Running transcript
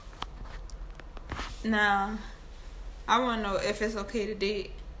Now, I want to know if it's okay to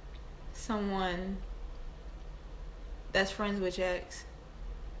date someone that's friends with your ex.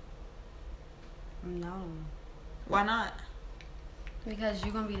 No. Why not? Because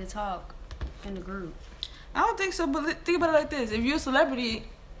you're going to be the talk in the group. I don't think so, but think about it like this. If you're a celebrity,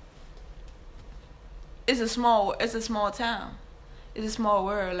 it's a small town. It's a small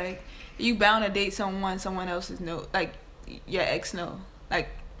world. Like, you bound to date someone else's know, like, your ex know. Like,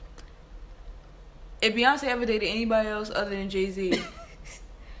 if Beyonce ever dated anybody else other than Jay-Z,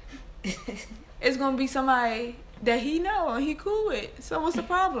 it's gonna be somebody that he know and he cool with. So what's the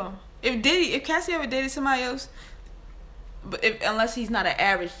problem? If Cassie ever dated somebody else, but unless he's not an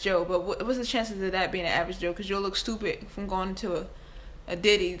average Joe, but what's the chances of that being an average Joe? Because you'll look stupid from going to a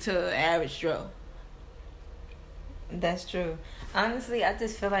Diddy to an average Joe. That's true. Honestly, I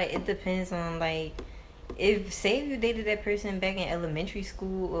just feel like it depends on, like, if you dated that person back in elementary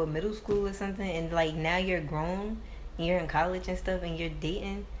school or middle school or something, and like now you're grown, and you're in college and stuff, and you're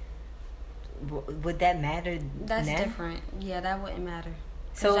dating, would that matter? That's now? Different. Yeah, that wouldn't matter.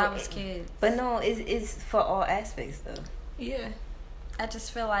 So I was kids. But no, it's for all aspects though. Yeah. I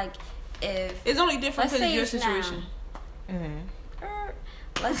just feel like if it's only different because of your situation.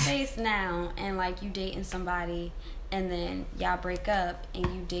 Let's say it's now, and like you dating somebody, and then y'all break up, and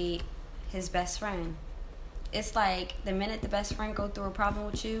you date his best friend. It's like the minute the best friend go through a problem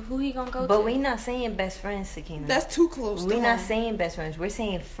with you, who he gonna go to? But we not saying best friends, Sakina. That's too close. We're not saying best friends. We're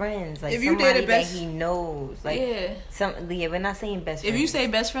saying friends. Like, if you somebody dated best, that he knows. Like, yeah, we're not saying best friend. If you say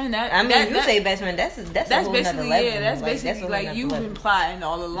best friend, say best friend, that's a whole basically level. Yeah, that's basically like you've been plotting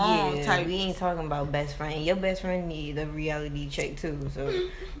all along. Yeah, type. We ain't talking about best friend. Your best friend need a reality check too. So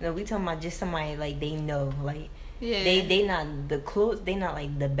no, we talking about just somebody like they know, like. Yeah. They not the close. They not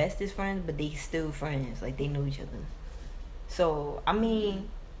like the bestest friends, but they still friends. Like, they know each other. So I mean,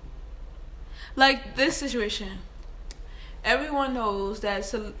 like this situation, everyone knows that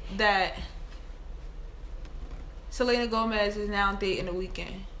Selena Gomez is now dating The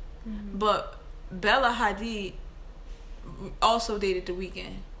Weeknd, but Bella Hadid also dated The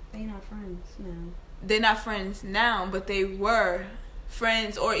Weeknd. They not friends now. They're not friends now, but they were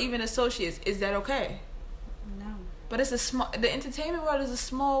friends or even associates. Is that okay? But it's the entertainment world is a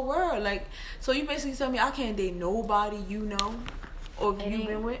small world. Like, so you basically tell me I can't date nobody you know or you've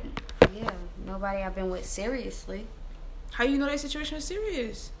been with? Yeah, nobody I've been with seriously. How you know their situation is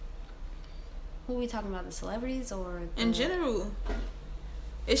serious? Who we talking about, the celebrities or in general?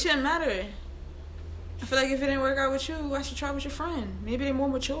 It shouldn't matter. I feel like if it didn't work out with you, I should try with your friend. Maybe they're more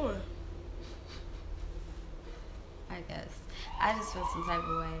mature. I guess. I just feel some type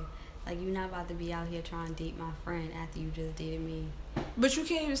of way. Like, you're not about to be out here trying to date my friend after you just dated me. But you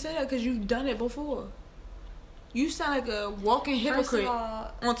can't even say that because you've done it before. You sound like a walking hypocrite. First of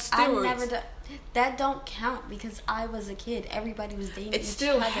all, on steroids. I never done. That don't count because I was a kid. Everybody was dating it each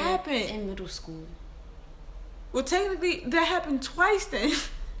still other happened in middle school. Well, technically, that happened twice then.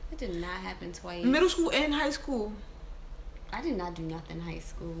 It did not happen twice. Middle school and high school. I did not do nothing in high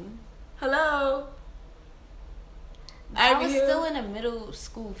school. Hello? I was still in a middle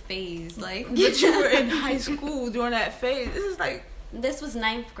school phase, like. But you were in high school during that phase. This was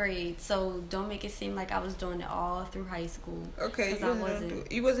 9th grade, so don't make it seem like I was doing it all through high school. Okay,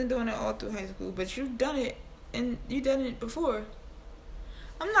 you wasn't doing it all through high school, but you've done it, and you done it before.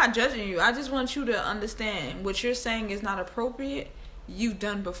 I'm not judging you. I just want you to understand what you're saying is not appropriate. You've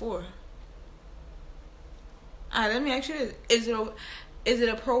done before. All right, let me ask you this: is it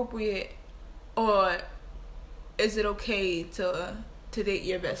appropriate, or is it okay to date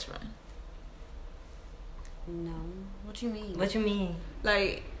your best friend? No. What you mean? What you mean?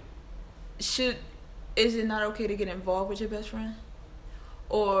 Like, is it not okay to get involved with your best friend?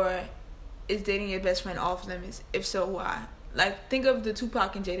 Or is dating your best friend off limits? If so, why? Like, think of the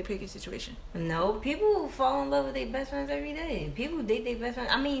Tupac and Jada Pinkett situation. No, people fall in love with their best friends every day. People date their best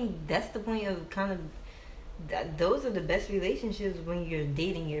friends. I mean, that's the point of kind of... those are the best relationships when you're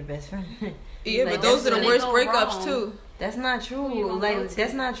dating your best friend. Yeah, like, but those are the worst breakups wrong. too. That's not true. Like,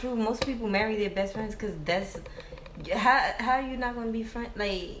 that's not true. Most people marry their best friends because that's... How are you not going to be friends?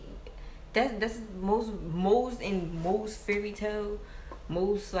 Like, that's most fairy tale,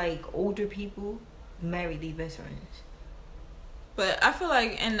 most, like, older people marry their best friends. But I feel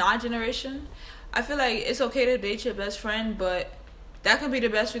like in our generation, I feel like it's okay to date your best friend, but that can be the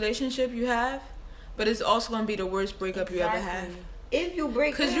best relationship you have, but it's also going to be the worst breakup you ever have. If you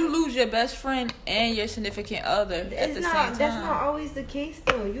break up, because you lose your best friend and your significant other at the same time. That's not always the case,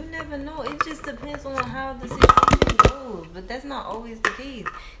 though. You never know. It just depends on how the situation goes. But that's not always the case.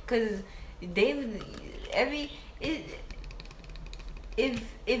 Because if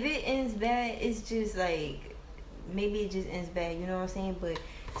it ends bad, it's just like maybe it just ends bad. You know what I'm saying? But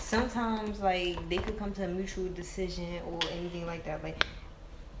sometimes like they could come to a mutual decision or anything like that. Like,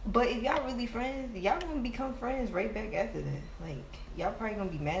 but if y'all really friends, y'all gonna become friends right back after that. Like y'all probably gonna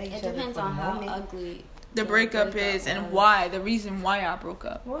be mad at each other. It depends on how ugly the breakup is and why. The reason why y'all broke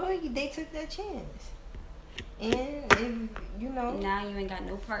up. Well, they took that chance. And if, you know, now you ain't got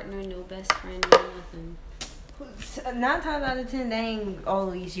no partner, no best friend, no nothing. 9 times out of 10, they ain't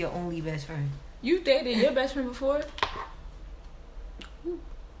always your only best friend. You dated your best friend before?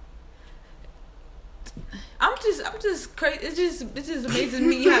 I'm just crazy. It just amazes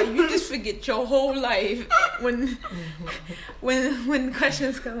me how you just forget your whole life when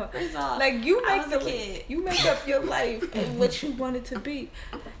questions come up. Like you make up your life and what you want it to be.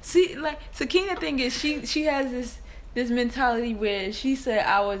 See, like Sakina thing is she has this mentality where she said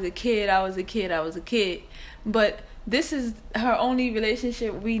I was a kid, but this is her only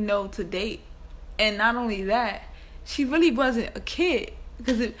relationship we know to date, and not only that, she really wasn't a kid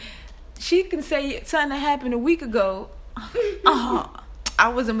because if she can say something that happened a week ago. I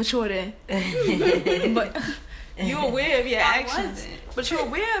wasn't mature then. But you're aware of your actions. But you're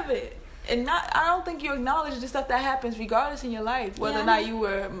aware of it. And I don't think you acknowledge the stuff that happens regardless in your life, whether or not you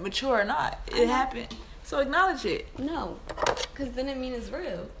were mature or not. It happened. So acknowledge it. No. Because then it means it's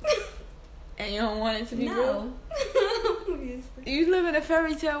real. And you don't want it to be real? You live in a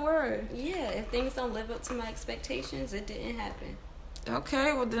fairy tale world. Yeah, if things don't live up to my expectations, it didn't happen.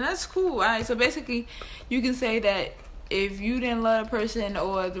 Okay, well then that's cool. Alright, so basically you can say that if you didn't love a person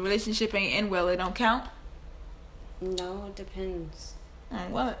or the relationship ain't end well, it don't count? No, it depends.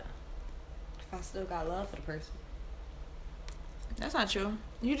 On what? If I still got love for the person. That's not true.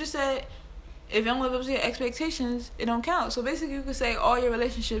 You just said if you don't live up to your expectations, it don't count. So basically you could say all your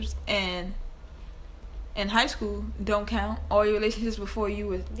relationships in high school don't count. All your relationships before you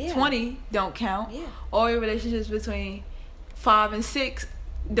were 20 don't count. Yeah. All your relationships between 5 and 6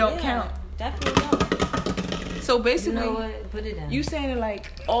 don't count. Definitely don't. So basically, you know what? Put it down. You saying that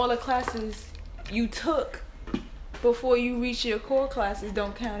like all the classes you took before you reach your core classes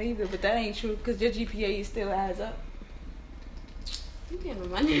don't count either, but that ain't true because your GPA still adds up. You getting on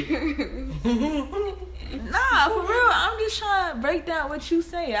my nerves. Nah, for real. I'm just trying to break down what you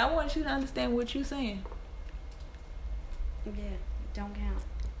saying. I want you to understand what you saying. Yeah, don't count.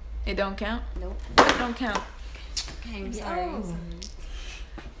 It don't count? Nope. It don't count. Okay, I'm sorry.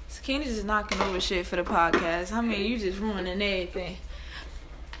 Sakina's just knocking over shit for the podcast. I mean, you just ruining everything.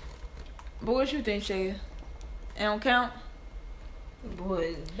 But what you think, Shaya? It don't count?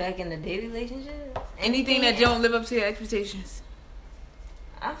 Boy, back in the day relationship? Anything that don't live up to your expectations?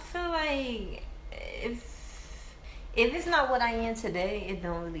 I feel like if it's not what I am today, it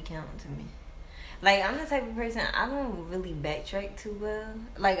don't really count to me. Like, I'm the type of person, I don't really backtrack too well.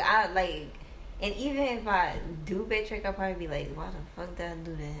 And even if I do backtrack, I'll probably be like, why the fuck did I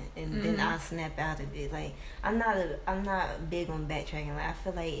do that? And then I'll snap out of it. Like, I'm not big on backtracking. Like, I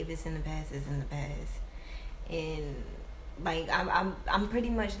feel like if it's in the past, it's in the past. And like I'm pretty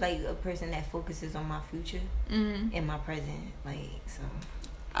much like a person that focuses on my future and my present. Like, so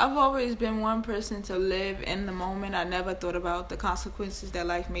I've always been one person to live in the moment. I never thought about the consequences that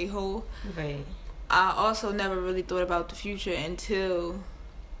life may hold. Right. I also never really thought about the future until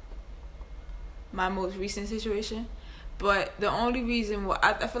my most recent situation. But the only reason why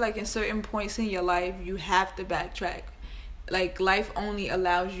I feel like in certain points in your life you have to backtrack. Like, life only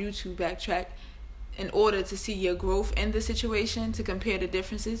allows you to backtrack in order to see your growth in the situation, to compare the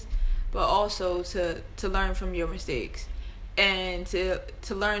differences, but also to learn from your mistakes and to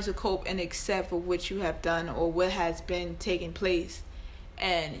learn to cope and accept for what you have done or what has been taking place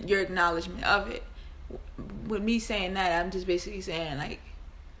and your acknowledgement of it. With me saying that, I'm just basically saying, like,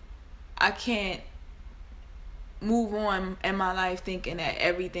 I can't move on in my life thinking that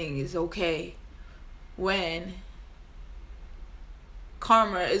everything is okay when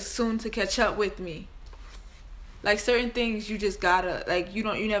karma is soon to catch up with me. Like, certain things you just gotta, like, you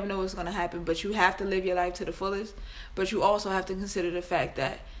never know what's gonna happen, but you have to live your life to the fullest. But you also have to consider the fact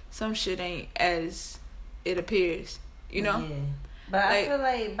that some shit ain't as it appears, you know? Yeah. But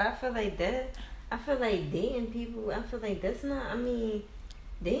like, I feel like dating people, I feel like that's not, I mean,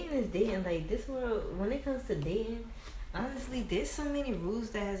 dating is dating. Like, this world, when it comes to dating, honestly, there's so many rules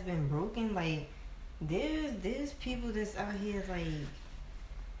that has been broken. Like, there's people that's out here, like,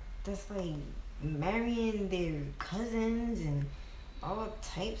 that's like marrying their cousins and all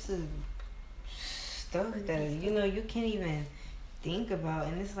types of stuff that, you know, you can't even think about.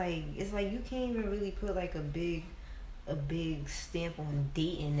 And it's like you can't even really put like a big stamp on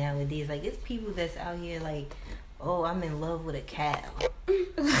dating nowadays. Like, it's people that's out here like, oh, I'm in love with a cow.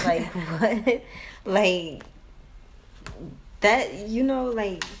 Like what? Like that,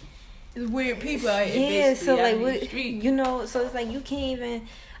 like It's weird people out here. yeah. So like what, street. so it's like you can't even.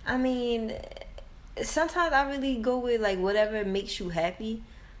 I mean, sometimes I really go with like whatever makes you happy,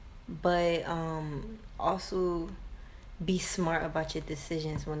 but also be smart about your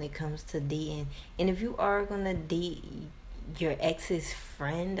decisions when it comes to dating. And if you are gonna date your ex's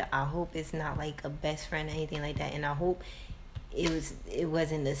friend, I hope it's not like a best friend or anything like that. And I hope it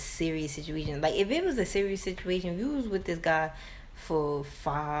wasn't a serious situation. Like if it was a serious situation, if you was with this guy for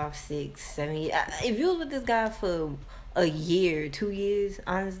 5, 6, 7 years, if you was with this guy for a year, 2 years,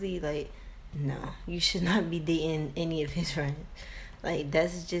 honestly, like no, you should not be dating any of his friends. Like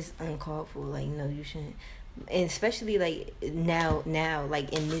that's just uncalled for. Like no, you shouldn't. And especially like now,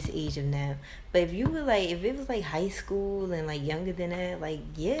 like in this age of now. But if you were like, if it was like high school and like younger than that, like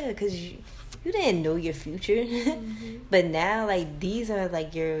yeah, because you didn't know your future. Mm-hmm. But now like these are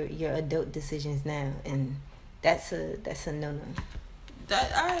like your adult decisions now, and that's a no.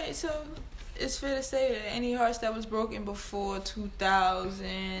 That all right. So it's fair to say that any hearts that was broken before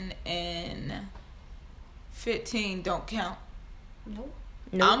 2015 don't count. Nope.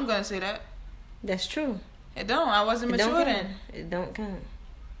 I'm gonna say that. That's true. It don't. I wasn't mature then. It don't count.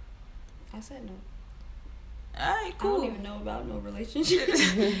 I said no. Alright, cool. I don't even know about no relationship.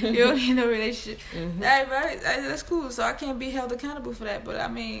 You don't need no relationship. Mm-hmm. Alright, that's cool. So I can't be held accountable for that. But I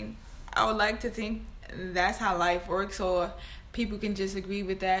mean, I would like to think that's how life works, or people can just agree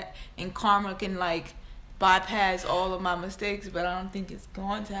with that, and karma can like bypass all of my mistakes. But I don't think it's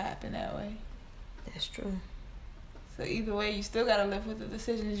going to happen that way. That's true. So either way, you still gotta live with the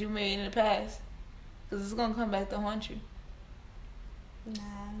decisions you made in the past, because it's gonna come back to haunt you.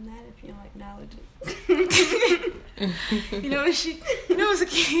 Nah, not if you don't acknowledge it. You know what's a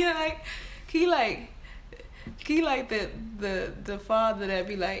key like the father that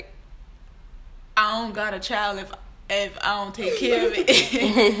be like, I don't got a child if I don't take care of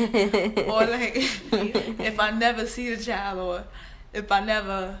it, or like if I never see the child, or if I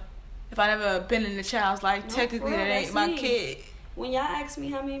never been in the child's life, no, technically that ain't my kid. When y'all ask me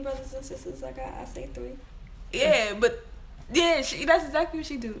how many brothers and sisters I got, I say 3. Yeah, but yeah, that's exactly what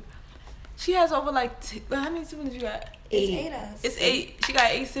she do. She has over like how many siblings you got? 8. It's 8 us. It's 8. She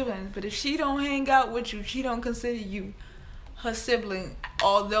got 8 siblings, but if she don't hang out with you, she don't consider you her sibling.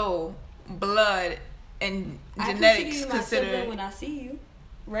 Although blood and genetics I consider you my sibling when I see you,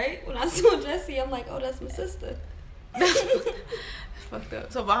 right? When I saw Jessie, I'm like, oh, that's my sister. Fucked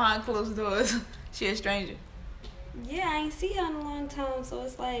up. So behind closed doors, she a stranger. Yeah, I ain't see her in a long time, so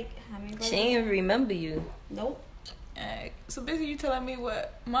it's like, how many brothers? She ain't even remember you. Nope. So basically, you telling me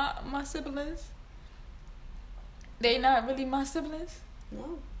what my siblings? They not really my siblings?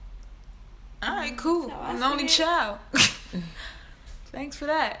 No. Alright, cool. I'm the only child. Thanks for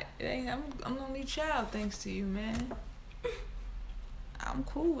that. I'm the only child, thanks to you, man. I'm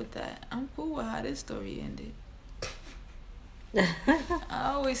cool with that. I'm cool with how this story ended.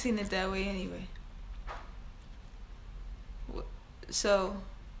 I always seen it that way anyway. So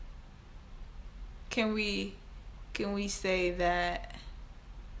can we say that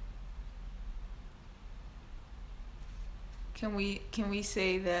can we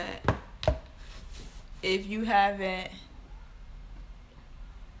say that if you haven't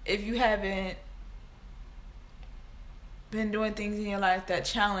been doing things in your life that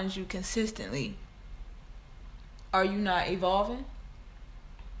challenge you consistently, are you not evolving?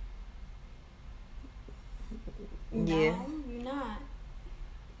 No, yeah. You're not.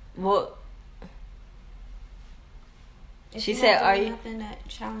 Well, If she you're said, not "Are doing you?" Nothing that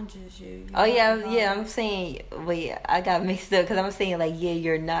challenges you. Oh yeah. I'm saying. Wait, I got mixed up because I'm saying like, yeah,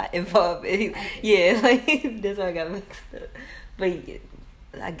 you're not involved. Yeah, like that's why I got mixed up. But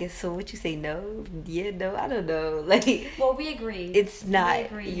I guess so. What you say? No? Yeah, no. I don't know. Like, well, we agree. It's not. We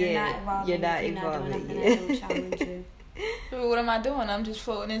agree. Yeah, you're not evolving. You're not doing evolving. nothing Yeah. that will challenge you. So what am I doing? I'm just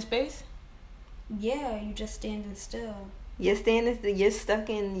floating in space. Yeah, you just standing still. You're stuck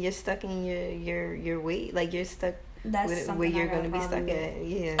in your weight. Like you're stuck. That's where you're going to be stuck at.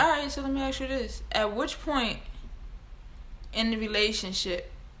 Yeah. All right, so let me ask you this: at which point in the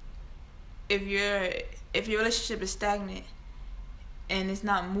relationship, if your relationship is stagnant and it's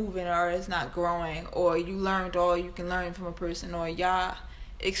not moving or it's not growing, or you learned all you can learn from a person, or y'all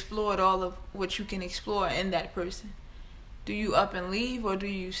explored all of what you can explore in that person, do you up and leave, or do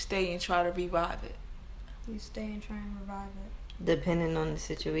you stay and try to revive it? You stay and try and revive it. Depending on the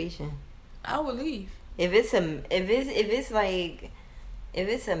situation. I would leave. If it's a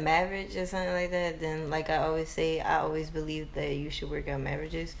marriage or something like that, then like I always say, I always believe that you should work out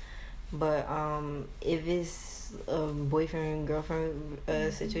marriages. But if it's a boyfriend girlfriend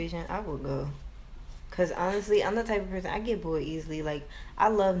situation, I would go. Cause honestly, I'm the type of person, I get bored easily. Like, I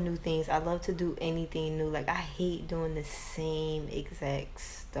love new things. I love to do anything new. Like, I hate doing the same exact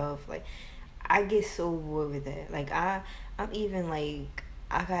stuff. Like, I get so bored with that. Like, I'm even like,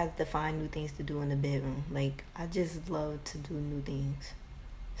 I got to find new things to do in the bedroom. Like, I just love to do new things.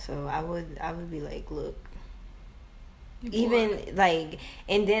 So I would be like, look, even like,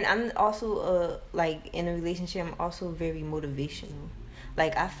 and then I'm also like in a relationship, I'm also very motivational.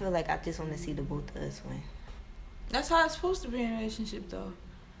 Like, I feel like I just want to see the both of us win. That's how it's supposed to be in a relationship, though.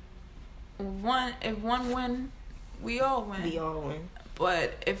 If one win, we all win. We all win.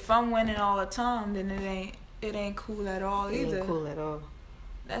 But if I'm winning all the time, then it ain't cool at all either. It ain't cool at all.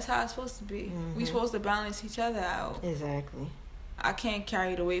 That's how it's supposed to be. Mm-hmm. We supposed to balance each other out. Exactly. I can't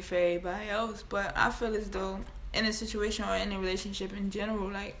carry the weight for everybody else, but I feel as though in a situation or in a relationship in general,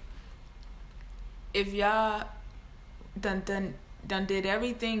 like, if y'all done did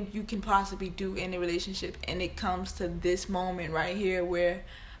everything you can possibly do in a relationship, and it comes to this moment right here where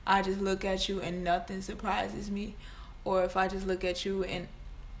I just look at you and nothing surprises me, or if I just look at you and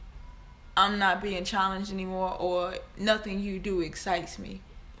I'm not being challenged anymore, or nothing you do excites me,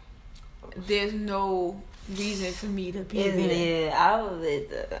 there's no reason for me to be there. Yeah,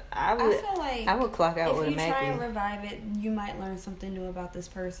 I feel like I would clock out automatically. If you try and revive it, you might learn something new about this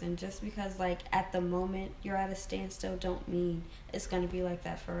person. Just because, like, at the moment you're at a standstill, don't mean it's gonna be like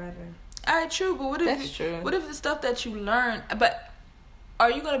that forever. Alright, true, but what if the stuff that you learn, but are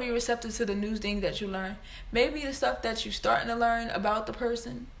you gonna be receptive to the new things that you learn? Maybe the stuff that you're starting to learn about the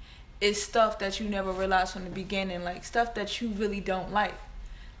person is stuff that you never realized from the beginning, like stuff that you really don't like.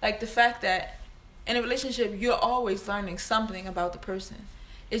 Like the fact that in a relationship, you're always learning something about the person.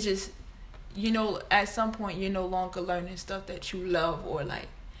 It's just, at some point, you're no longer learning stuff that you love or like.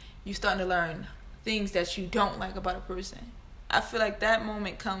 You're starting to learn things that you don't like about a person. I feel like that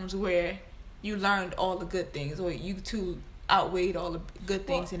moment comes where you learned all the good things, or you two outweighed all the good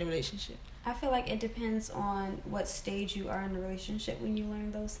things in a relationship. I feel like it depends on what stage you are in the relationship when you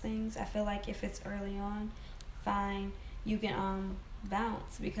learn those things. I feel like if it's early on, fine, you can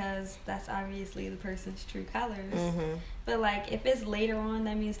bounce, because that's obviously the person's true colors. Mm-hmm. But like, if it's later on,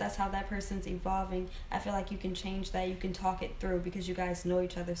 that means that's how that person's evolving. I feel like you can change that. You can talk it through because you guys know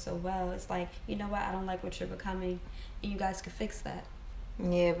each other so well. It's like, you know what, I don't like what you're becoming, and you guys could fix that.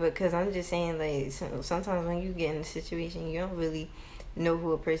 Yeah, because I'm just saying, like, sometimes when you get in a situation, you don't really know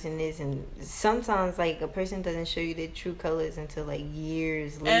who a person is, and sometimes, like, a person doesn't show you their true colors until like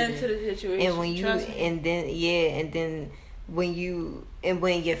years later. And to the situation, and when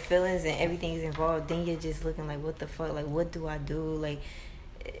when your feelings and everything is involved, then you're just looking like, what the fuck? Like, what do I do? Like,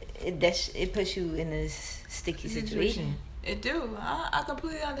 it puts you in this sticky situation. It do. I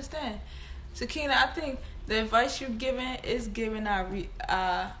completely understand. Sakina, I think the advice you're giving is giving our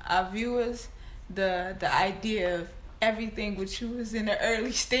viewers the idea of everything with you is in the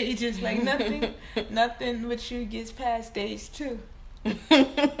early stages. Like, nothing with you gets past stage 2.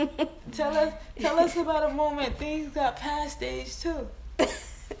 Tell us about a moment things got past stage 2.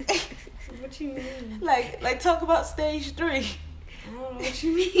 What you mean? Like talk about stage 3. I don't know what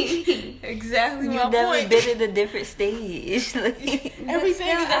you mean. Exactly my You've never point. been in a different stage. Everything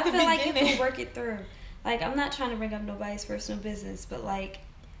is at the beginning. I feel like you can work it through. Like, I'm not trying to bring up nobody's personal business, but like,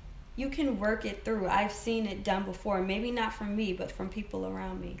 you can work it through. I've seen it done before. Maybe not from me, but from people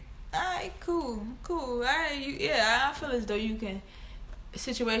around me. Alright, cool. Alright, I feel as though you can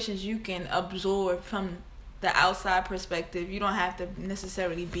situations you can absorb from the outside perspective. You don't have to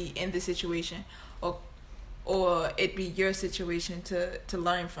necessarily be in the situation or it be your situation to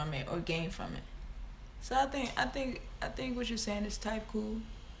learn from it or gain from it. So I think what you're saying is type cool.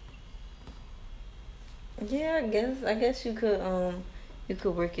 Yeah, I guess you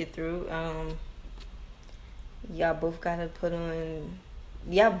could work it through. Y'all both gotta put on,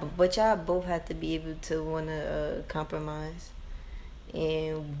 but y'all both have to be able to wanna compromise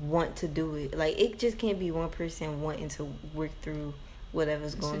and want to do it. Like, it just can't be one person wanting to work through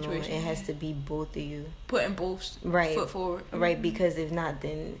whatever's going on. It has to be both of you putting both foot forward. Right, because if not,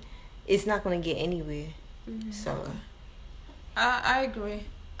 then it's not going to get anywhere. Mm-hmm. So okay. I agree.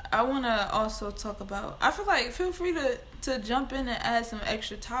 I want to also talk about, I feel like, feel free to jump in and add some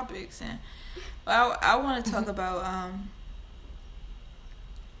extra topics, and I want to talk about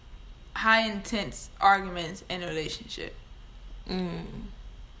high intense arguments in a relationship.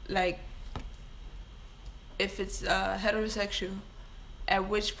 Like, if it's heterosexual, at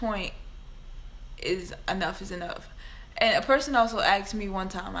which point is enough. And a person also asked me one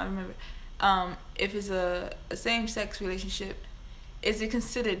time, I remember, if it's a same-sex relationship is it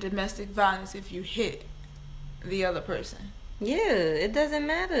considered domestic violence if you hit the other person? Yeah, it doesn't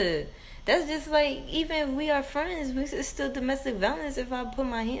matter. That's just like, even if we are friends, it's still domestic violence. If I put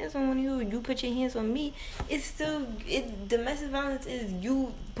my hands on you, you put your hands on me, it's still, domestic violence is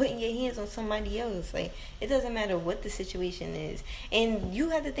you putting your hands on somebody else. Like, it doesn't matter what the situation is. And you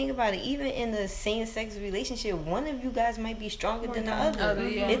have to think about it, even in a same-sex relationship, one of you guys might be stronger than the other.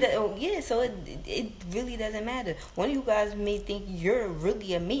 Yeah. So it really doesn't matter. One of you guys may think you're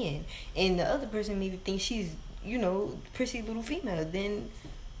really a man, and the other person may think she's, prissy little female. Then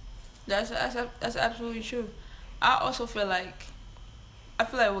that's absolutely true. I also feel like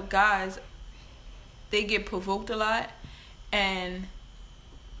with guys, they get provoked a lot, and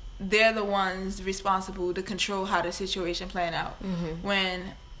they're the ones responsible to control how the situation plan out. Mm-hmm.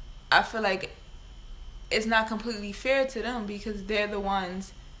 When I feel like it's not completely fair to them, because they're the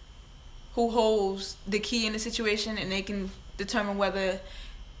ones who holds the key in the situation, and they can determine whether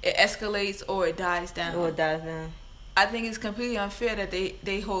it escalates or it dies down. I think it's completely unfair that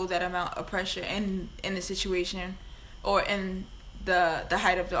they hold that amount of pressure in the situation or in the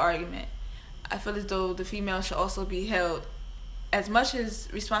height of the argument. I feel as though the female should also be held as much as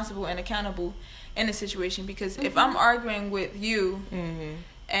responsible and accountable in the situation, because if I'm arguing with you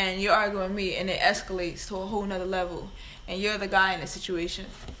and you're arguing with me and it escalates to a whole nother level and you're the guy in the situation,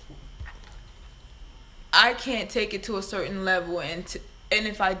 I can't take it to a certain level, and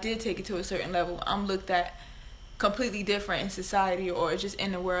if I did take it to a certain level, I'm looked at completely different in society or just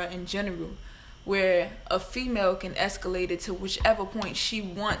in the world in general, where a female can escalate it to whichever point she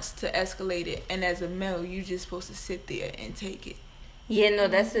wants to escalate it, and as a male, you just supposed to sit there and take it. Yeah, no,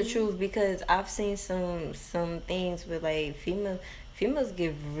 that's the truth, because I've seen some things where like females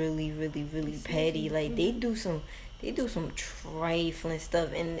get really, really, really petty. Like they do some trifling stuff,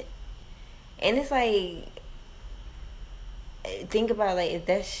 and it's like, think about, like, if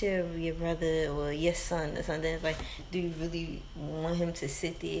that's your brother or your son or something, it's like, do you really want him to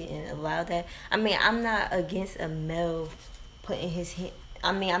sit there and allow that? I mean, I'm not against a male putting his hand.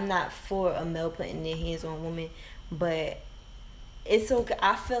 I mean, I'm not for a male putting their hands on a woman, but it's okay.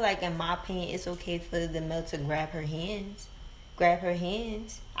 I feel like, in my opinion, it's okay for the male to grab her hands.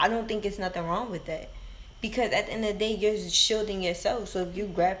 I don't think it's nothing wrong with that. Because at the end of the day, you're shielding yourself. So if you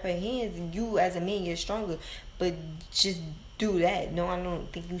grab her hands, you as a man, you're stronger. But just do that. No, I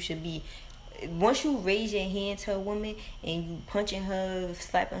don't think you should be. Once you raise your hand to a woman and you punching her,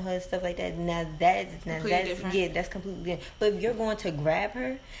 slapping her, stuff like that, that's different. Yeah, that's completely different. But if you're going to grab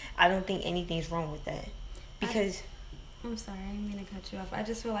her, I don't think anything's wrong with that. Because I'm sorry, I didn't mean to cut you off. I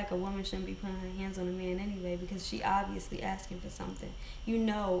just feel like a woman shouldn't be putting her hands on a man anyway, because she obviously asking for something.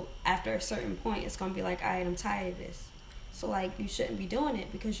 After a certain point, it's going to be like, all right, I'm tired of this. So, like, you shouldn't be doing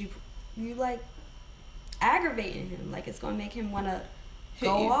it, because you like, aggravating him. Like, it's going to make him want to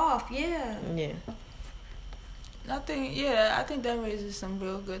go off. Yeah. I think that raises some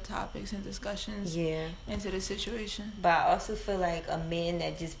real good topics and discussions into the situation. But I also feel like a man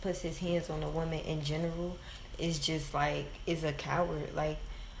that just puts his hands on a woman in general is just like, is a coward. Like,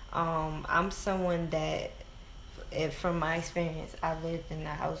 I'm someone that, from my experience, I lived in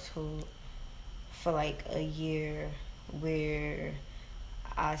a household for like a year where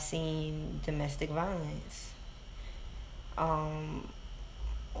I seen domestic violence. I've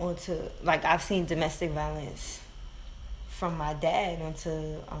seen domestic violence from my dad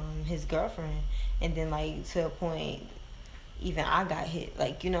onto his girlfriend, and then like to a point, even I got hit.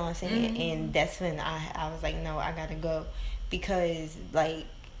 Like, you know what I'm saying? Mm-hmm. And that's when I was like, no, I gotta go, because like,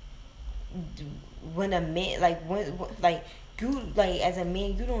 when a man you, like, as a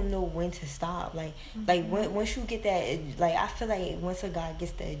man, you don't know when to stop. Like, once you get that, like, I feel like once a guy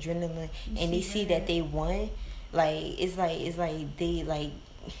gets the adrenaline and they see that they won, like, it's like they, like,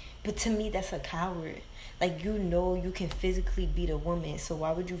 but to me, that's a coward. Like, you can physically beat a woman, so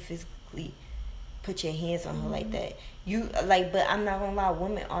why would you physically put your hands on her like that? But I'm not gonna lie,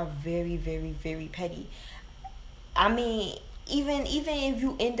 women are very, very, very petty. I mean, even if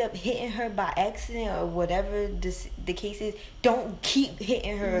you end up hitting her by accident or whatever the case is, don't keep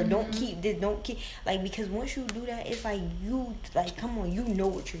hitting her. Don't keep, like, because once you do that, it's like, you, like, come on, you know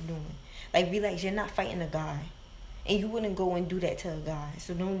what you're doing. Like, relax, you're not fighting a guy, and you wouldn't go and do that to a guy,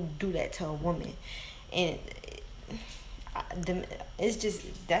 so don't do that to a woman. And it's just,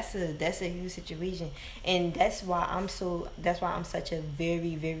 that's a huge situation, and that's why I'm such a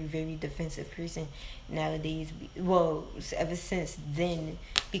very, very, very defensive person nowadays. Well, ever since then,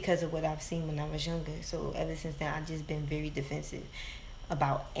 because of what I've seen when I was younger. So ever since then, I've just been very defensive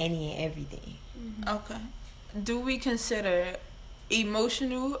about any and everything. Okay. Do we consider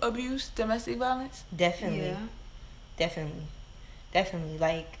emotional abuse domestic violence? Definitely. Definitely,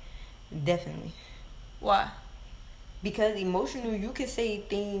 like, definitely. Why? Because emotional, you could say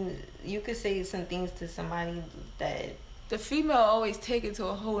some things to somebody that The female always take it to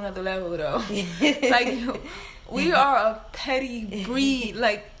a whole nother level, though. Like, we are a petty breed.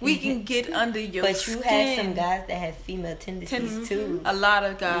 Like, we can get under your skin. But you have some guys that have female tendencies too. A lot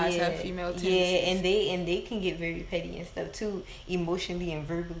of guys have female tendencies. Yeah, and they can get very petty and stuff too, emotionally and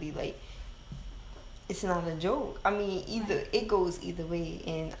verbally. Like, it's not a joke. I mean, it goes either way,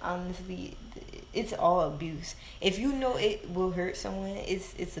 and honestly, it's all abuse. If you know it will hurt someone,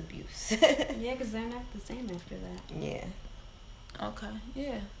 it's abuse. Yeah, because they're not the same after that. Yeah. Okay.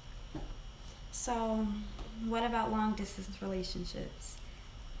 Yeah. So, what about long distance relationships?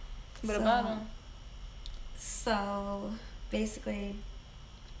 What about them? So, basically,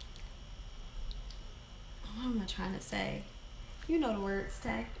 what am I trying to say? You know the words,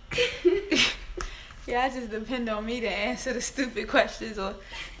 Tay. Yeah, I just depend on me to answer the stupid questions or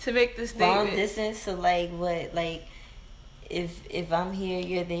to make the statement. Long distance, so like what? Like, if I'm here,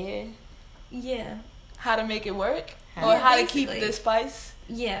 you're there? Yeah. How to make it work? How? Or how to keep the spice?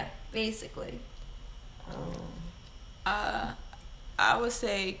 Yeah, basically. I would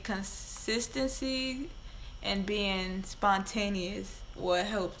say consistency and being spontaneous will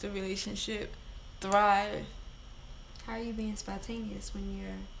help the relationship thrive. How are you being spontaneous when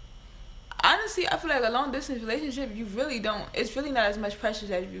you're... Honestly, I feel like a long distance relationship, you really don't, it's really not as much pressure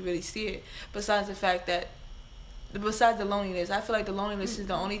as you really see it. Besides the loneliness, I feel like the loneliness is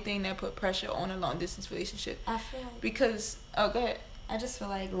the only thing that put pressure on a long distance relationship. I feel like... Because, go ahead. I just feel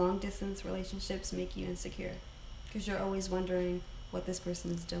like long distance relationships make you insecure. Because you're always wondering what this person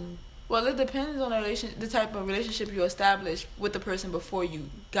is doing. Well, it depends on the type of relationship you establish with the person before you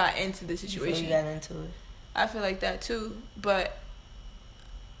got into the situation. Before you got into it. I feel like that too. But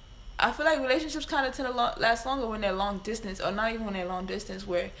I feel like relationships kind of tend to last longer when they're long distance, or not even when they're long distance,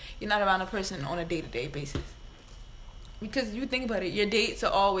 where you're not around a person on a day-to-day basis. Because you think about it, your dates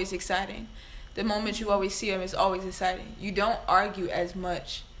are always exciting. The moment you always see them is always exciting. You don't argue as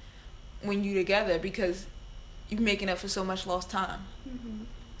much when you're together because you're making up for so much lost time. Mm-hmm.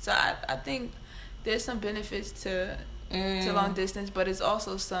 So I think there's some benefits to long distance, but it's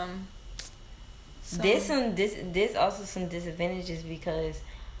also some there's also some disadvantages because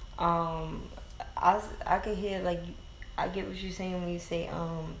I could hear, like, I get what you're saying when you say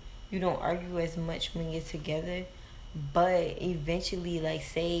you don't argue as much when you're together, but eventually, like,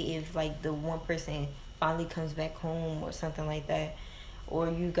 say if like the one person finally comes back home or something like that, or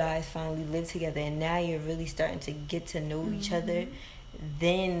you guys finally live together and now you're really starting to get to know each other,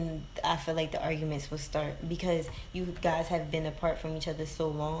 then I feel like the arguments will start because you guys have been apart from each other so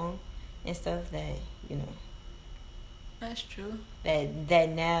long and stuff that, you know. That's true. That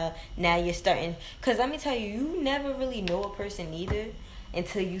now you're starting, because let me tell you, you never really know a person either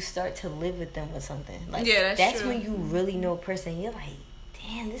until you start to live with them or something. Like, yeah, that's true. when you really know a person. You're like,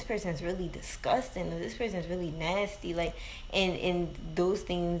 damn, this person's really disgusting, or this person's really nasty. Like, and those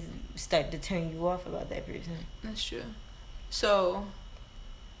things start to turn you off about that person. That's true. So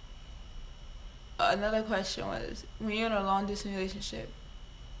another question was, when you're in a long distance relationship,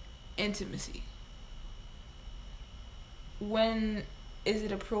 intimacy. When is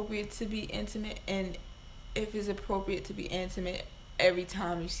it appropriate to be intimate, and if it's appropriate to be intimate every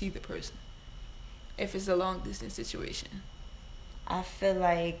time you see the person, if it's a long distance situation? I feel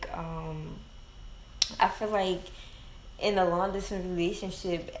like in a long distance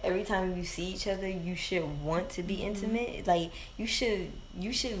relationship, every time you see each other, you should want to be intimate. Like, you should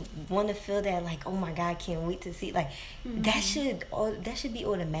want to feel that, like, oh my God, I can't wait to see. Like, that should be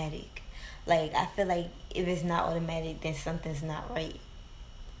automatic. Like, I feel like if it's not automatic, then something's not right.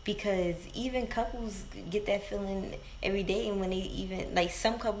 Because even couples get that feeling every day, and when they even, like,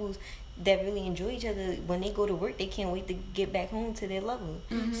 some couples that really enjoy each other, when they go to work, they can't wait to get back home to their lover.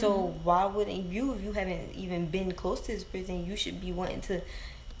 So why wouldn't you, if you haven't even been close to this person, you should be wanting to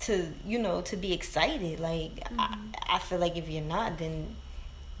you know, to be excited. Like, I feel like if you're not, then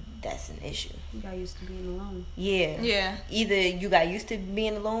that's an issue. You got used to being alone. Yeah. Either you got used to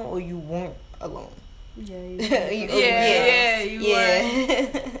being alone or you weren't alone. Yeah. You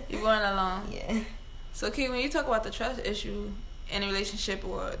weren't alone. Yeah. So, Key, when you talk about the trust issue in a relationship,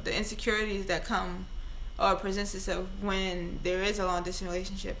 or the insecurities that come or presents itself when there is a long distance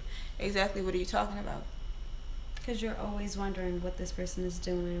relationship, exactly what are you talking about? Because you're always wondering what this person is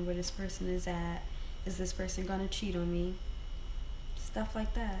doing, where this person is at. Is this person gonna cheat on me? Stuff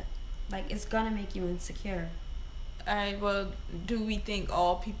like that. Like, it's gonna make you insecure. Alright, well, do we think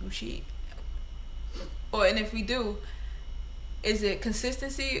all people cheat? And if we do, is it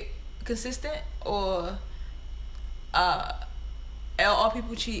consistent, or all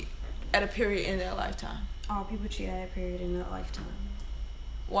people cheat at a period in their lifetime. All people cheat at a period in their lifetime.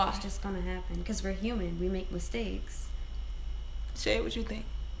 Why? It's just gonna happen because we're human. We make mistakes. Shay, what you think?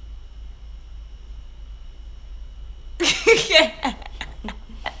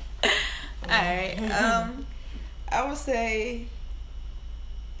 Alright. I would say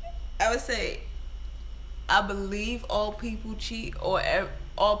I believe all people cheat, or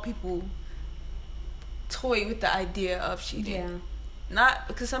all people toy with the idea of cheating. Yeah. Not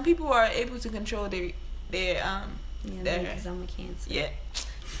because some people are able to control their because I'm a Cancer. Yeah.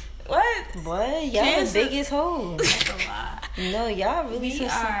 What? Boy, y'all the biggest hoes. That's a lot. No, y'all really We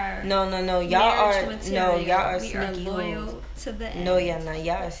are. No, y'all are. Material. No, y'all are we sneaky are loyal hoes. to the end. No, y'all not.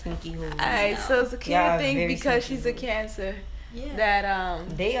 Y'all are sneaky hoes. Alright, No. so Zakia think very because sneaky she's a hoes. Cancer Yeah.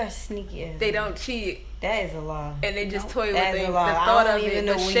 that They are sneaky. As they don't cheat That is a lie. and they just Nope. toy with That the is a lie. thought I of don't it. even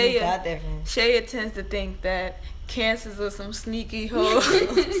know But where you got that from. Shaya tends to think that Cancers are some sneaky hoes.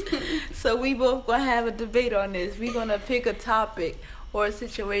 So we both gonna have a debate on this. We gonna pick a topic or a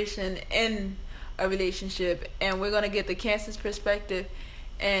situation in a relationship, and we're gonna get the Cancer's perspective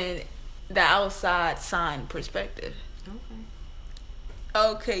and the outside sign perspective.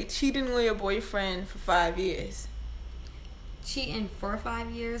 Okay, cheating on your boyfriend for 5 years. Cheating for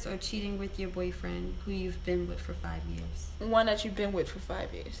 5 years or cheating with your boyfriend who you've been with for 5 years? One that you've been with for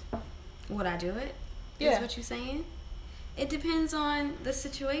 5 years. Would I do it? Yeah. Is what you're saying? It depends on the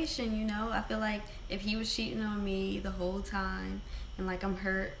situation, you know? I feel like if he was cheating on me the whole time and like I'm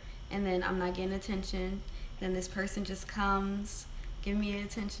hurt and then I'm not getting attention, then this person just comes, give me the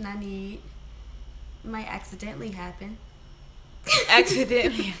attention I need. It might accidentally happen.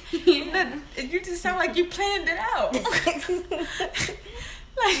 Accidentally. Yeah. You just sound like you planned it out.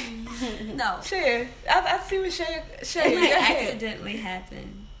 Like, No. Shaya, I see what Shaya. It Go might ahead. accidentally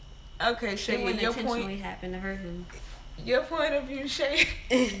happen. Okay, It Shaya, wouldn't your intentionally point. happen to hurt him. Your point of view, Shaya.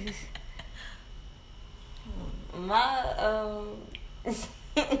 My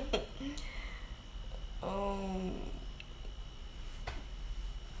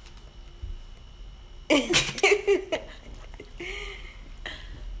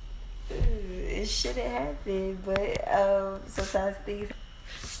it shouldn't happen, but sometimes things.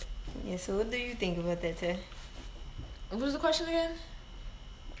 Yeah. So, what do you think about that, Tay? What was the question again?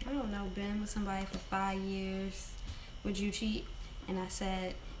 I don't know, been with somebody for 5 years. Would you cheat? And I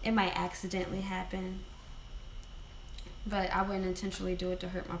said, it might accidentally happen. But I wouldn't intentionally do it to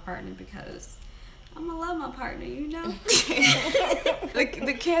hurt my partner because I'm gonna love my partner, you know?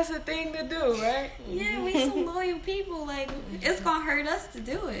 the Cancer thing to do, right? Yeah, we some loyal people. Like, it's gonna hurt us to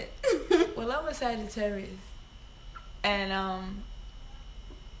do it. Well, I'm a Sagittarius, and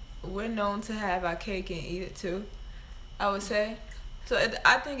we're known to have our cake and eat it too, I would say. So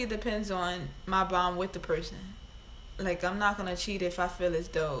I think it depends on my bond with the person. Like, I'm not gonna cheat if I feel as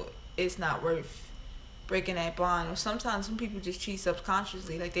though it's not worth breaking that bond. Or sometimes some people just cheat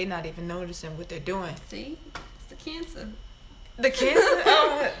subconsciously, like they're not even noticing what they're doing. See? It's the Cancer. The Cancer?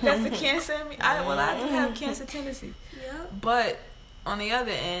 Oh, that's the Cancer in me. I do have Cancer tendencies. Yep. But on the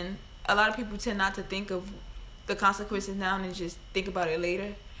other end, a lot of people tend not to think of the consequences now and just think about it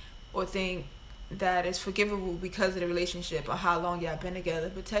later, or think that it's forgivable because of the relationship or how long y'all been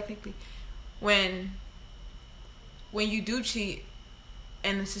together. But technically, when you do cheat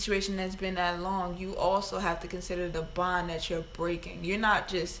in a situation that's been that long, you also have to consider the bond that you're breaking. You're not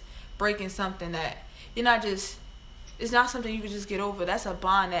just breaking something that it's not something you can just get over. That's a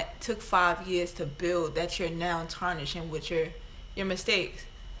bond that took 5 years to build that you're now tarnishing with your mistakes.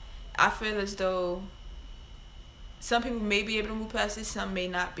 I feel as though some people may be able to move past it, some may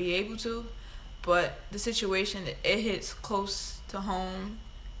not be able to, but the situation, it hits close to home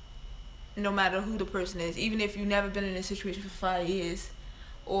no matter who the person is. Even if you've never been in a situation for 5 years,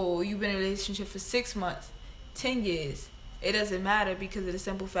 or you've been in a relationship for 6 months, 10 years, it doesn't matter because of the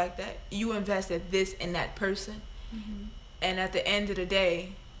simple fact that you invested this in that person. Mm-hmm. And at the end of the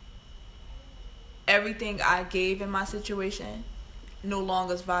day, everything I gave in my situation no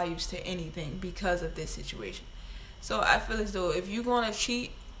longer values to anything because of this situation. So I feel as though if you're going to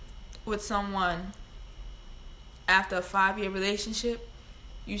cheat with someone after a 5-year relationship,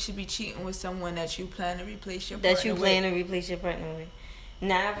 you should be cheating with someone that you plan to replace your partner with. That you plan to replace your partner with.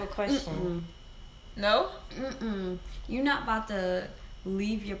 Now I have a question. No? You're not about to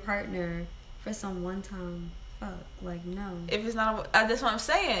leave your partner for some one-time fuck. Like, no. If it's not, that's what I'm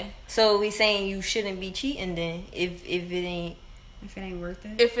saying. So we saying you shouldn't be cheating then if it ain't. If it ain't worth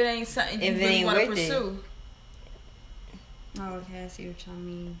it? If it ain't something you really want to pursue. Oh, okay, I see what y'all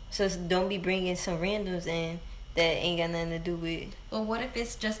mean. So don't be bringing some randoms in that ain't got nothing to do with. Well, what if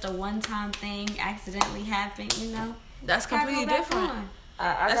it's just a one-time thing, accidentally happened, you know? That's completely different.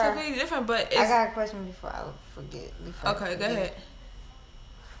 That's completely different, but I got a question before I forget. Okay, go ahead.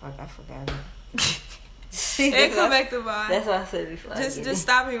 Fuck, I forgot it. It come back to mind. That's what I said before. Just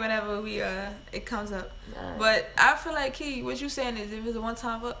stop me whenever it comes up. Right. But I feel like, Key, what you saying is if it's a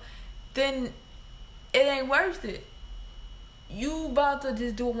one-time fuck, then it ain't worth it. You about to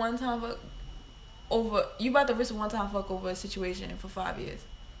just do a one-time fuck over. You about to risk a one-time fuck over a situation for 5 years.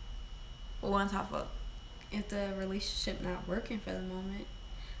 A one-time fuck. If the relationship not working for the moment,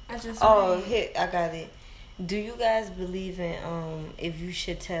 I got it. Do you guys believe in if you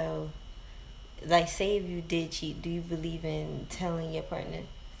should tell, like, say if you did cheat, do you believe in telling your partner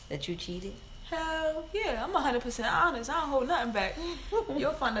that you cheated? Hell yeah, I'm 100% honest. I don't hold nothing back.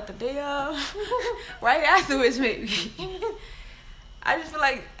 You'll find out the day of, right afterwards, maybe. I feel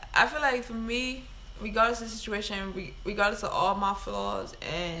like for me, regardless of the situation, regardless of all my flaws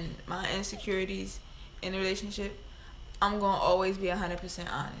and my insecurities in the relationship, I'm gonna always be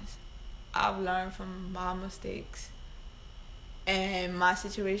 100% honest. I've learned from my mistakes and my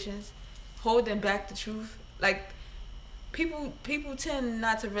situations, holding back the truth. Like, people tend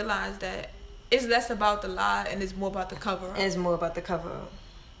not to realize that it's less about the lie and it's more about the cover up. It's more about the cover up.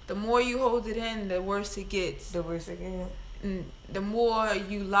 The more you hold it in, the worse it gets. The worse it gets. The more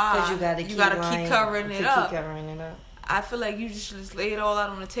you lie, you gotta keep covering it up. Keep covering it up. I feel like you just lay it all out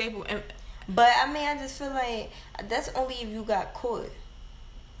on the table. But I mean, I just feel like that's only if you got caught.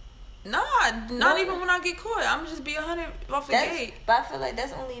 Not even when I get caught. I'm just be 100 off the gate. But I feel like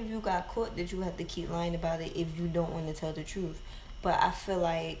that's only if you got caught that you have to keep lying about it if you don't want to tell the truth. But I feel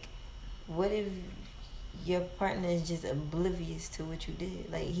like, what if your partner is just oblivious to what you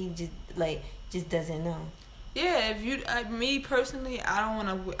did? Like, he just doesn't know. Yeah, if you, me personally, I don't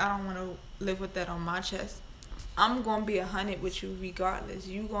wanna live with that on my chest. I'm gonna be 100 with you regardless.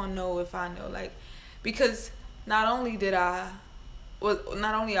 You gonna know if I know, like, because not only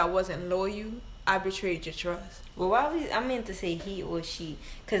I wasn't loyal, I betrayed your trust. Well, I meant to say he or she,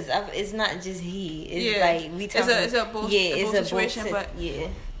 because it's not just he. It's like we talking. It's a both situation, but yeah,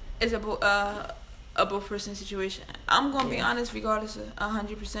 it's a both person situation. I'm gonna be honest regardless of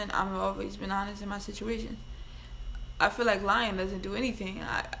 100%. I've always been honest in my situation. I feel like lying doesn't do anything.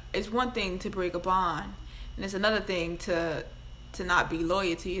 It's one thing to break a bond, and it's another thing to not be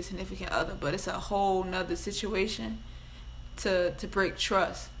loyal to your significant other. But it's a whole nother situation to break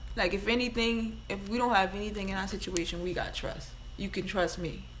trust. Like, if anything, if we don't have anything in our situation, we got trust. You can trust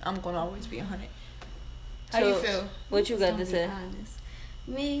me. I'm gonna always be 100. How you feel? What you got to say? Honest.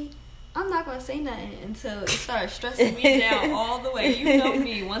 Me, I'm not gonna say nothing until it starts stressing me down all the way. You know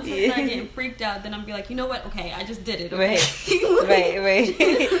me. Once I start getting freaked out, then I'm be like, you know what? Okay, I just did it. Okay?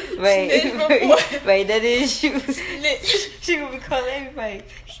 Right. That is you. She gonna be calling everybody.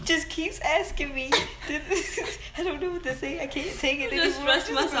 He just keeps asking me. I don't know what to say. I can't take it anymore. Just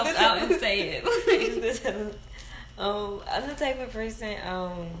stress myself out and say it. I'm the type of person.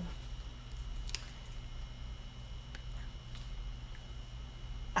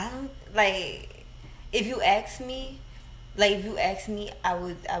 I don't like. If you ask me, I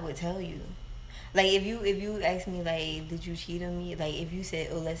would tell you. Like, if you ask me, like, did you cheat on me? Like, if you said,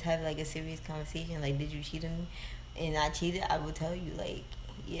 oh, let's have like a serious conversation, like, did you cheat on me? And I cheated, I would tell you, like,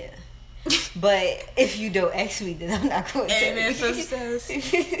 yeah. But if you don't ask me, then I'm not going to tell you.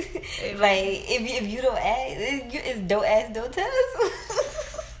 Like, if you don't ask, it's don't ask, don't tell.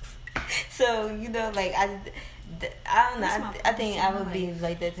 So, you know, like, I don't know. I think I would be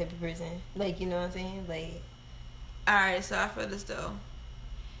like that type of person. Like, you know what I'm saying? Like, alright, so I feel this though.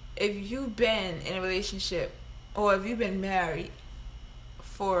 If you've been in a relationship or if you've been married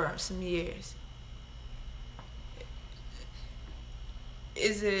for some years,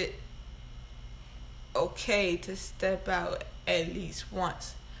 is it okay to step out at least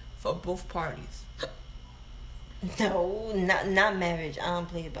once for both parties? No, not marriage. I don't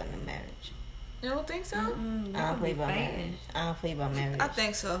play about no marriage. You don't think so? I don't play about marriage. I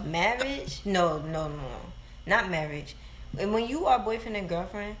think so. Marriage? No. Not marriage. And when you are boyfriend and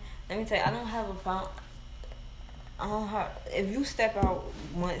girlfriend, let me tell you, I don't have a problem. If you step out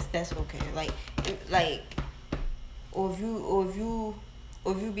once, that's okay. Or if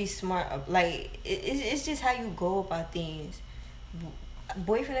you be smart. Like, it's just how you go about things.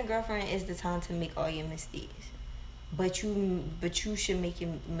 Boyfriend and girlfriend is the time to make all your mistakes. But you should make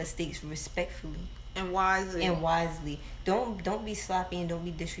your mistakes respectfully and wisely. Don't be sloppy and don't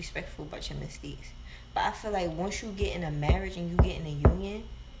be disrespectful about your mistakes. But I feel like once you get in a marriage and you get in a union,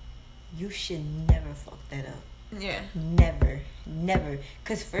 you should never fuck that up. Yeah. Never.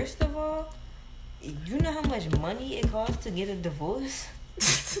 Because first of all, you know how much money it costs to get a divorce?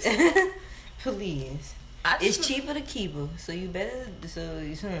 Please. It's cheaper to keep her, so you better.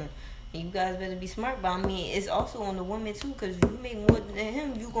 You guys better be smart. But I mean, it's also on the woman too, because if you make more than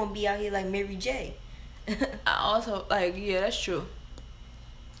him, you gonna be out here like Mary J. I also yeah, that's true.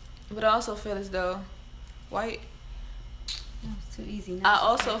 But I also feel as though, white. That was too easy. I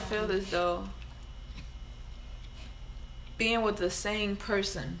also feel as though being with the same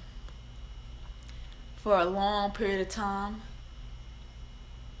person for a long period of time,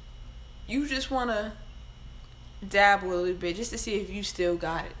 you just want to dabble a little bit just to see if you still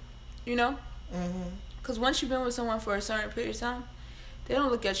got it, you know? Because once you've been with someone for a certain period of time, they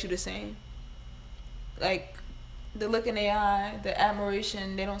don't look at you the same. Like, the look in their eye, the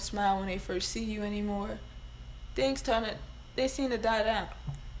admiration, they don't smile when they first see you anymore. They seem to die down.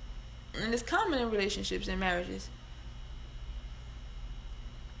 And it's common in relationships and marriages.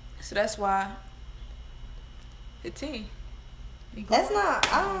 So that's why 15. That's not.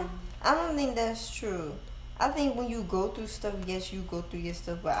 I don't think that's true. I think when you go through stuff, yes, you go through your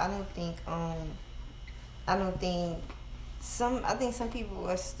stuff, but I think some people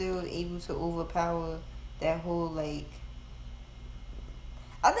are still able to overpower that whole, like,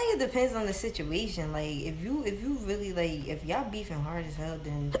 I think it depends on the situation. Like, if you really, like, if y'all beefing hard as hell,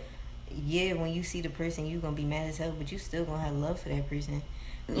 then yeah, when you see the person, you gonna be mad as hell, but you still gonna have love for that person.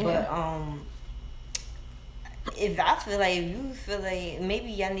 Yeah. But if you feel like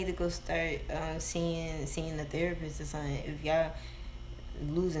maybe y'all need to go start seeing a therapist or something if y'all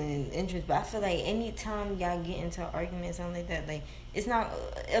losing interest. But I feel like anytime y'all get into an argument, something like that, like, it's not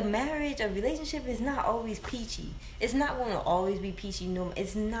a marriage, a relationship is not always peachy. It's not going to always be peachy. No,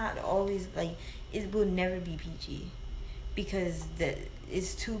 it's not always, like, it will never be peachy, because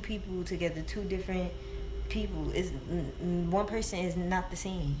it's two people together, two different people. Is one person is not the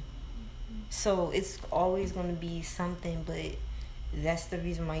same. So it's always going to be something, but that's the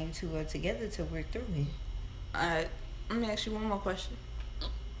reason why you two are together, to work through it. Alright, let me ask you one more question.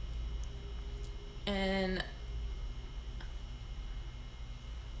 In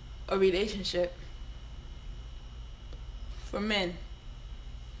a relationship, for men,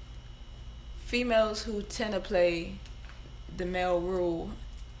 females who tend to play the male role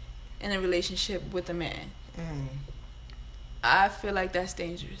in a relationship with a man, I feel like that's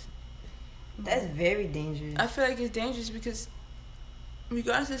dangerous. That's very dangerous. I feel like it's dangerous because,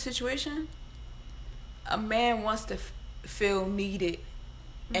 regardless of the situation, a man wants to feel needed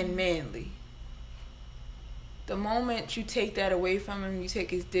and manly. The moment you take that away from him, you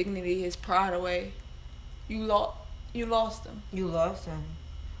take his dignity, his pride away, you lost him. You lost him.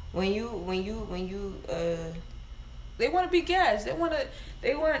 When you they want to be gassed. They want to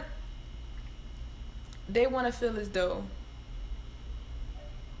feel as though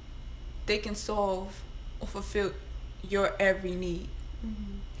they can solve or fulfill your every need.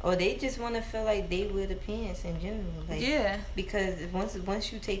 Or they just want to feel like they wear the pants in general. Like, yeah. Because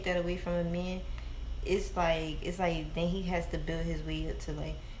once you take that away from a man, it's like then he has to build his way up to,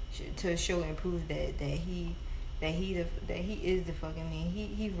 like, to show and prove that he is the fucking man.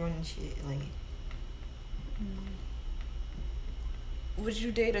 He running shit, like. Would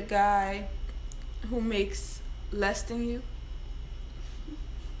you date a guy who makes less than you?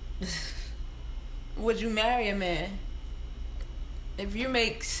 Would you marry a man if you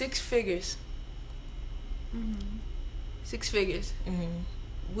make 6 figures? 6 figures.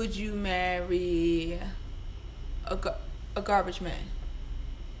 Would you marry a garbage man?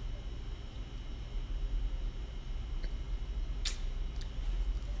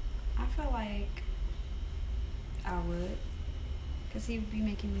 I feel like I would, because he would be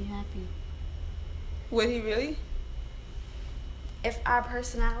making me happy. Would he really? If our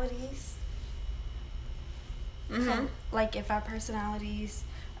personalities, if our personalities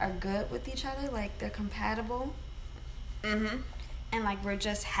are good with each other, like they're compatible, and like we're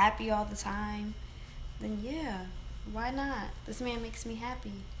just happy all the time, then yeah, why not? This man makes me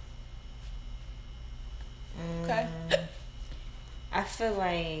happy. Okay. I feel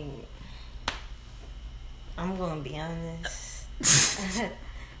like, I'm gonna be honest,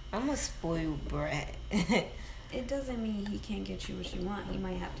 I'm a spoiled brat. It doesn't mean he can't get you what you want. He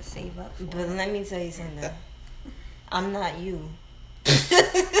might have to save up for But it. let me tell you something. I'm not you. Okay.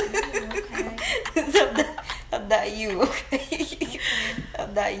 I'm not you, okay?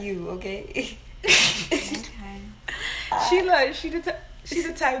 I'm not you, okay? Okay. She the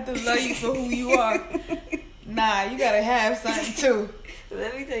type to love you for who you are. Nah, you gotta have something too.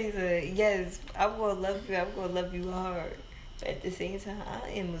 Let me tell you something. Yes, I'm gonna love you. I'm gonna love you hard. But at the same time, I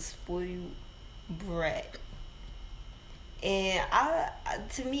am a spoiled brat. And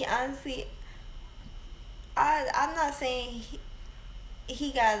to me, honestly, I'm not saying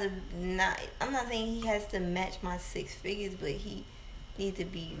he gotta not. I'm not saying he has to match my 6 figures, but he need to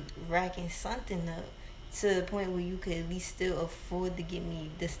be racking something up to the point where you could at least still afford to get me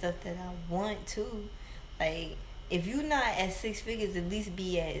the stuff that I want to. Like, if you not at 6 figures, at least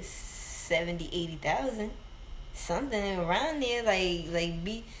be at 70, 80,000, something around there.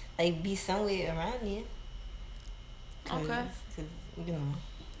 Be somewhere around there. Okay. Cause, you know.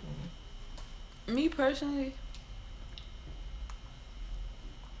 Me personally,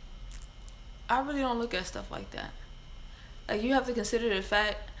 I really don't look at stuff like that. Like, you have to consider the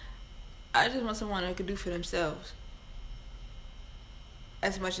fact, I just want someone that can do for themselves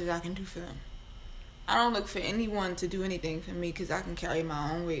as much as I can do for them. I don't look for anyone to do anything for me because I can carry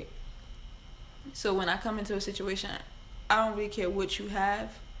my own weight. So when I come into a situation, I don't really care what you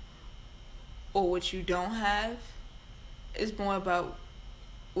have or what you don't have. It's more about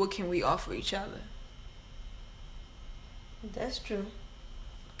what can we offer each other. That's true.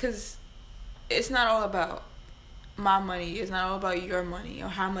 Because it's not all about my money. It's not all about your money or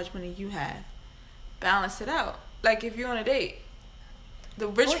how much money you have. Balance it out. Like, if you're on a date, the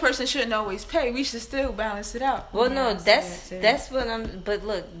rich person shouldn't always pay. We should still balance it out. Well, no, that's what I'm. But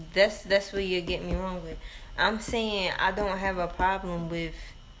look, that's where you get me wrong with. I'm saying I don't have a problem with,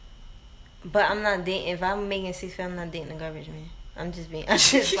 but I'm not dating. If I'm making 6 figures, I'm not dating a garbage man. I'm just being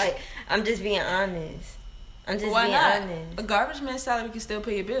honest. Why not? A garbage man's salary can still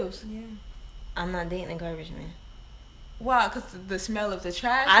pay your bills. Yeah. I'm not dating a garbage man. Why? Because the smell of the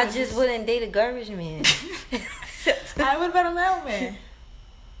trash? I just wouldn't date a garbage man. What about a mailman?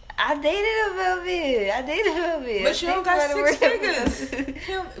 I dated a little bit. But you don't got 6 figures.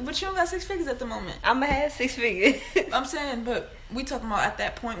 But you don't got 6 figures at the moment. I'm going to have 6 figures. I'm saying, but we talking about at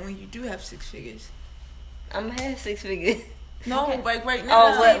that point when you do have 6 figures. I'm going to have 6 figures. No, like right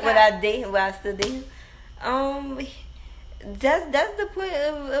now. Oh, what I date? What I still date? That's the point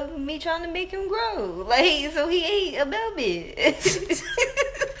of me trying to make him grow. Like, so he ain't a baby.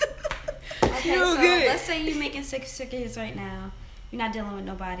 Okay, so let's say you're making 6 figures right now. You're not dealing with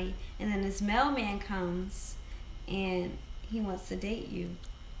nobody, and then this mailman comes and he wants to date you.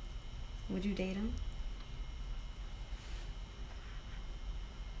 Would you date him?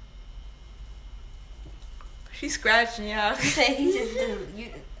 She's scratching, y'all. You say he just do you.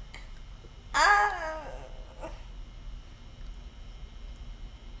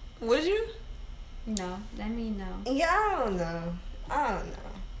 Would you? No, let me know. Yeah, I don't know.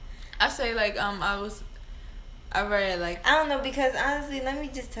 I say like I read like I don't know, because honestly, let me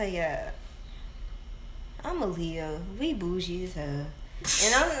just tell you, I'm a Leo. We bougie as hell,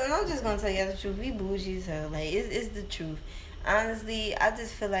 and I'm just gonna tell you the truth. We bougie as hell. Like, it's the truth. Honestly, I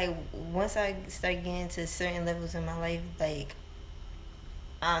just feel like once I start getting to certain levels in my life, like,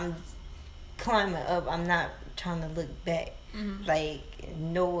 I'm climbing up. I'm not trying to look back. Mm-hmm. Like,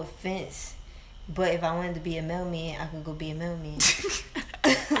 no offense, but if I wanted to be a mailman, I could go be a mailman.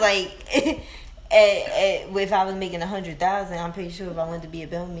 Like, if I was making 100,000, I'm pretty sure if I wanted to be a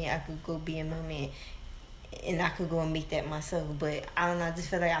mailman, I could go be a mailman, and I could go and make that myself. But I don't know. I just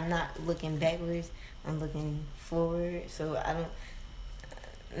feel like I'm not looking backwards. I'm looking forward. So I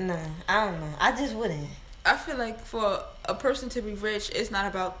don't know. I just wouldn't. I feel like for a person to be rich, it's not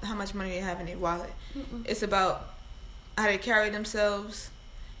about how much money they have in their wallet. Mm-mm. It's about how they carry themselves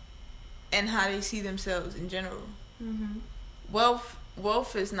and how they see themselves in general. Mm-hmm.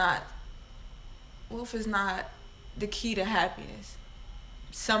 Wealth is not the key to happiness.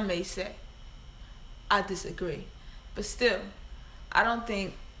 Some may say. I disagree. But still, I don't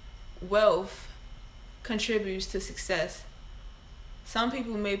think wealth contributes to success. Some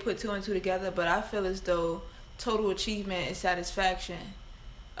people may put 2 and 2 together, but I feel as though total achievement and satisfaction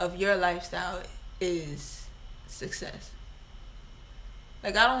of your lifestyle is success.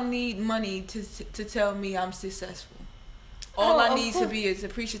 Like, I don't need money to tell me I'm successful. All I need to be is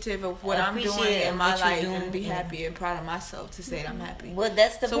appreciative of what I'm doing in my life and be happy and proud of myself to say that I'm happy. Well,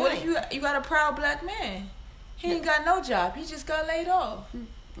 that's the point. So what if you got a proud black man? He ain't got no job. He just got laid off.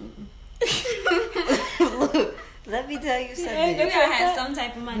 Look, let me tell you something. You gotta have some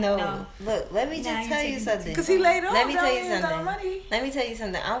type of money. No. Look, let me just tell you something. Because he laid off. Let me tell you something. Got no money. Let me tell you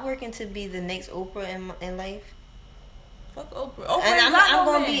something. I'm working to be the next Oprah in life. Fuck Oprah. And I'm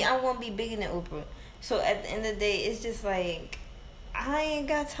gonna be bigger than Oprah. So at the end of the day, it's just like, I ain't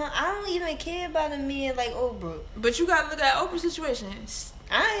got time. I don't even care about a man like Oprah. But you gotta look at Oprah's situation.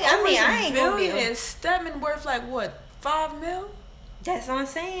 I ain't gonna be billionaire. Stedman worth like what, $5 million? That's what I'm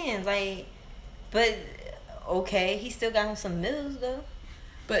saying. Like, but okay, he still got him some mills though.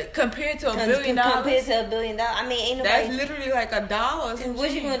 But compared to $1 billion, I mean, ain't nobody. That's literally like $1.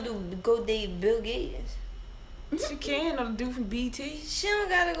 What you gonna do? Go date Bill Gates? She can, or the dude from BT. She don't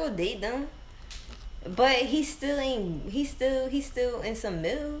gotta go date them. But he still ain't. He still in some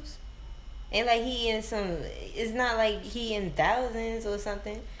mills. Ain't like he in some. It's not like he in thousands or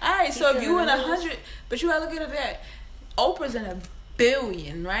something. All right, so if you in 100, but you gotta look at that. Oprah's in $1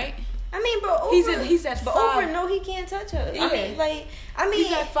 billion, right? I mean, but Oprah, he's at but 5. Oprah know he can't touch her. Yeah. I mean,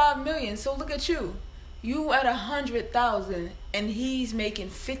 he's at $5 million. So look at you. You at 100,000, and he's making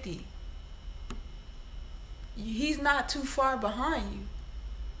 50. He's not too far behind you.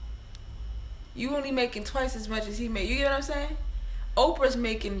 You only making twice as much as he made. You get what I'm saying? Oprah's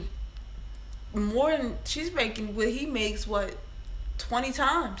making more than she's making. What he makes, 20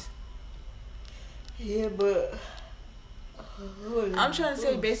 times. Yeah, but I'm trying to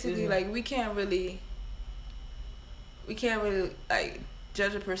say basically like we can't really like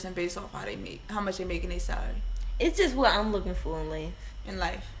judge a person based off how much they make in their salary. It's just what I'm looking for in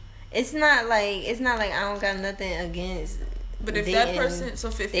life. It's not like I don't got nothing against. But if that person,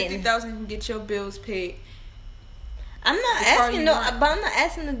 so for 50,000 can get your bills paid. I'm not asking I'm not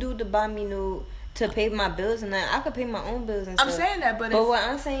asking the dude to buy me to pay my bills and that. I could pay my own bills and stuff. I'm saying that, but what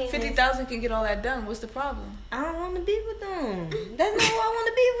I'm saying 50,000 can get all that done. What's the problem? I don't want to be with them. That's not who I want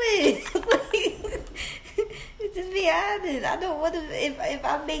to be with. Just be honest. I don't want to. If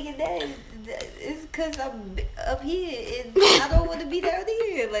I'm making that, it's because I'm up here and I don't want to be down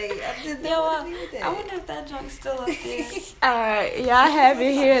here. Like I just don't want to be with that. I wonder if that junk's still up there. All right, y'all have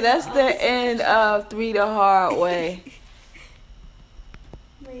it here. That's the end of 3 the Hard Way.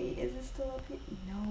 Wait, is it?